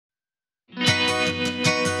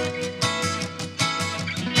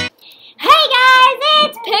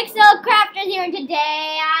here, and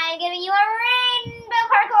today I'm giving you a rainbow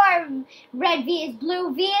parkour. Red vs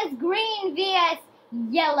blue vs green vs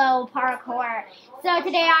yellow parkour. So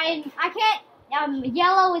today I can't.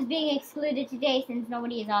 Yellow is being excluded today since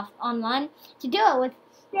nobody is online to do it with.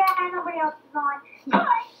 Yeah, nobody else is on. But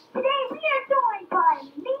today we are joined by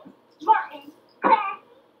me, Martin, Classy,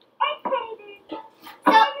 and Cayden.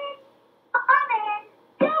 So, Amen,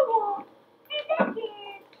 the wolf, and the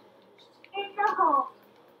kid in the hole.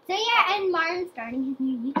 So yeah, and Martin's starting his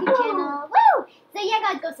new YouTube channel. Woo! So yeah,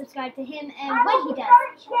 guys, go subscribe to him and what he does.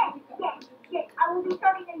 Yes. I will be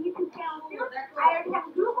starting a YouTube channel soon. I already have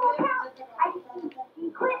a Google account. I just need the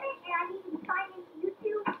equipment, and I need to sign into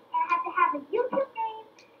YouTube, and I have to have a YouTube name.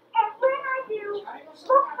 And when I do,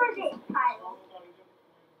 look for this title.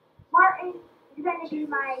 Martin is going to be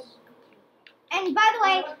my... And by the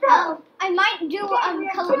way, I might do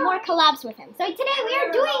more collabs with him. So today we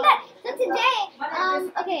are doing that. So today,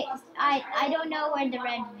 okay, I don't know where the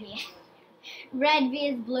red V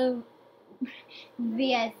is blue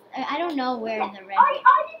vs. I don't know where the red. All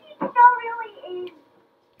you need to know really is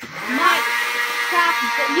my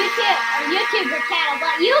YouTuber channel,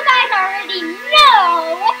 but you guys already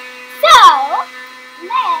know. So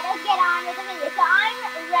let us get on with the video. So I'm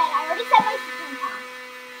red. I already set my skin down.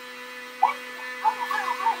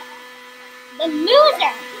 The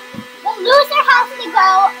loser has to go.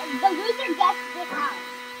 The loser gets this house.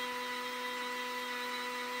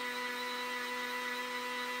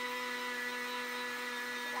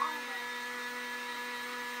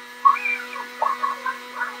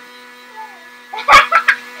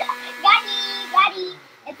 Got it.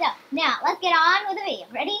 It's up. Now let's get on with the video.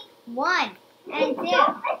 Ready? 1 and 2 and 3.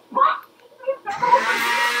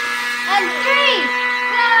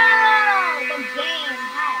 Go! The game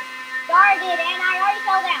has started, and I already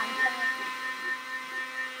fell down.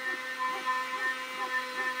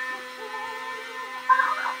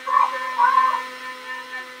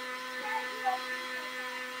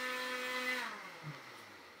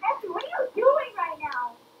 what are you doing right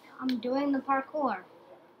now? I'm doing the parkour.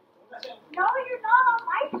 No, you're not on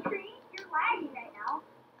my screen. You're lagging right now.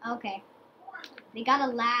 Okay. They got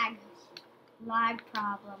a lag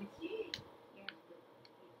problem.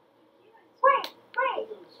 Wait.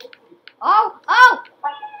 Oh!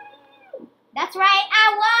 That's right,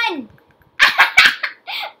 I won!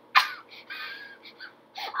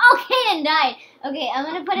 Okay, and died. Okay, I'm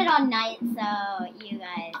gonna put it on night so you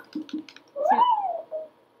guys.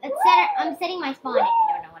 So, I'm setting my spawn if you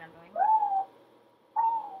don't know what I'm doing.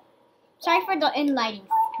 Sorry for the in-lighting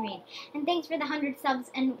screen. And thanks for the 100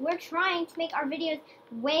 subs. And we're trying to make our videos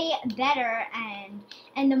way better. And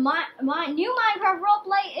the new Minecraft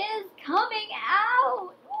roleplay is coming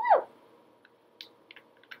out. Woo!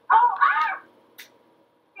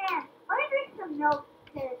 Man, let me drink some milk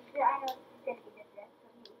because I know it's going to be different.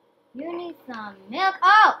 You need some milk.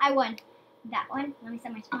 Oh, I won that one. Let me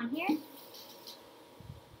set my spawn here.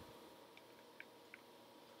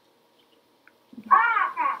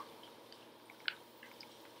 Crap.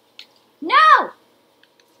 No!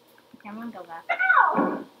 Okay, I'm gonna go back.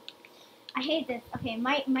 No! I hate this. Okay,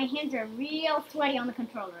 my hands are real sweaty on the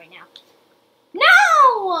controller right now. No!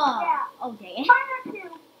 Yeah. Oh, dang it. Mine are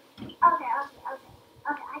too. Okay,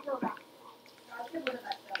 I go back.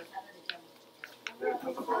 No!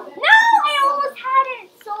 I almost had it!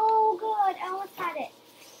 So good. I almost had it.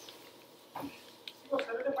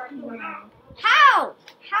 How?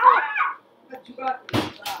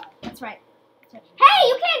 That's right. Hey,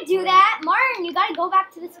 you can't do that! Martin, you gotta go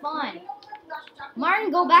back to the spawn. Martin,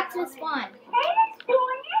 go back to the spawn. Cayden's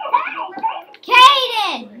doing it!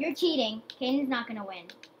 Cayden! You're cheating. Cayden's not gonna win.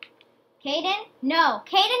 Cayden? No.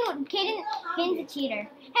 Cayden's a cheater.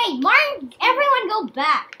 Hey, Martin, everyone go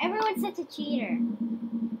back. Everyone's such a cheater.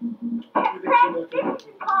 This is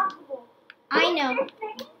impossible. I know. This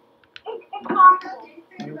thing is impossible.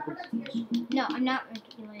 No, I'm not letting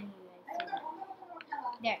you guys do that.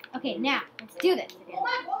 There. Okay, now, let's do this again.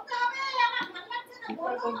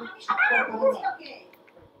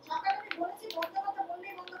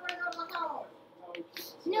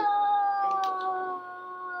 No!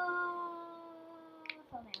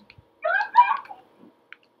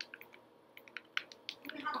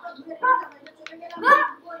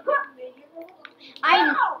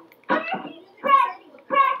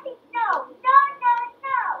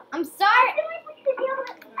 I'm sorry. I feel like we should be able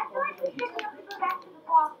to go back to the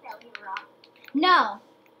block that we were on. No.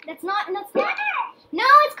 That's not. No,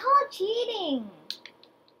 it's called cheating.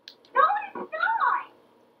 No, it's not.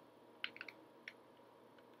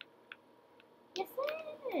 Yes,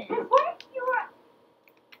 it is. Because what if you were...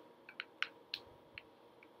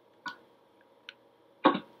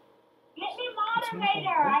 Get me moderator.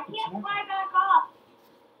 I can't fly back up.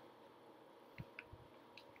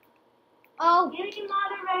 Oh, Give me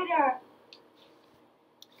moderator.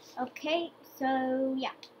 okay, so yeah.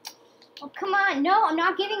 Oh, come on. No, I'm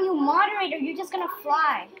not giving you moderator. You're just gonna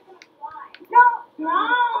fly.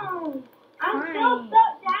 No. I'm still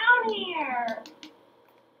stuck down here.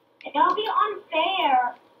 It'll be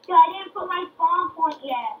unfair. So I didn't put my spawn point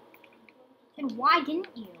yet. Then why didn't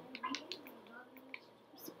you?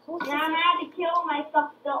 You're supposed And I'm to. gonna have to kill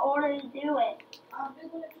myself in order to do it.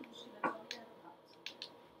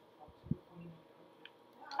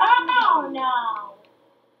 Oh no.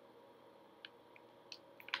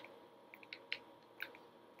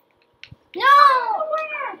 No!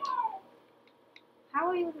 How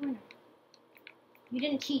are you the winner? You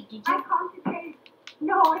didn't cheat, did you? I concentrated.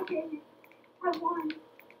 No, I didn't. I won.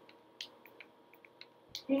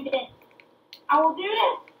 Do this. I will do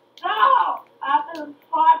this. No! I have to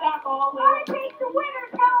fly back all the way. I take the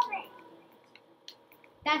winner's helmet.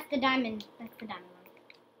 That's the diamond. That's the diamond one.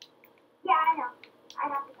 Yeah, I know. I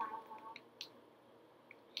got the diamond one.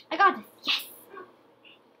 I got this. Yes!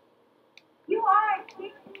 You are a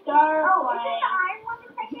 6-star. Oh, is it the iron one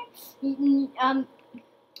the second?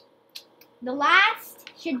 The last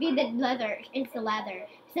should be the leather. It's the leather.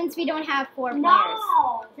 Since we don't have 4 players.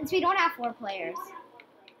 No! Since we don't have 4 players.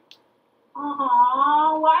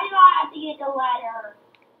 Aww, why do I have to get the letter?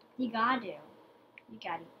 You gotta do. You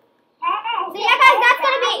gotta. Hey, So yeah guys, that's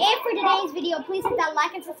gonna be it for today's video. Please hit that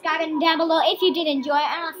like and subscribe button down below if you did enjoy it.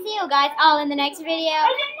 And I'll see you guys all in the next video.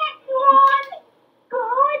 and the next one,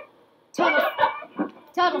 good.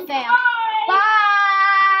 Total fail. Bye.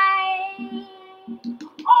 Bye!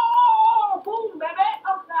 Oh, boom, baby.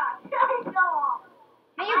 Oh, God.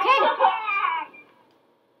 Are you okay?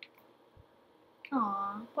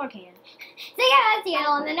 Aw, poor Cayden. So yeah, I'll see you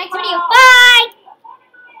all in the next video. Bye!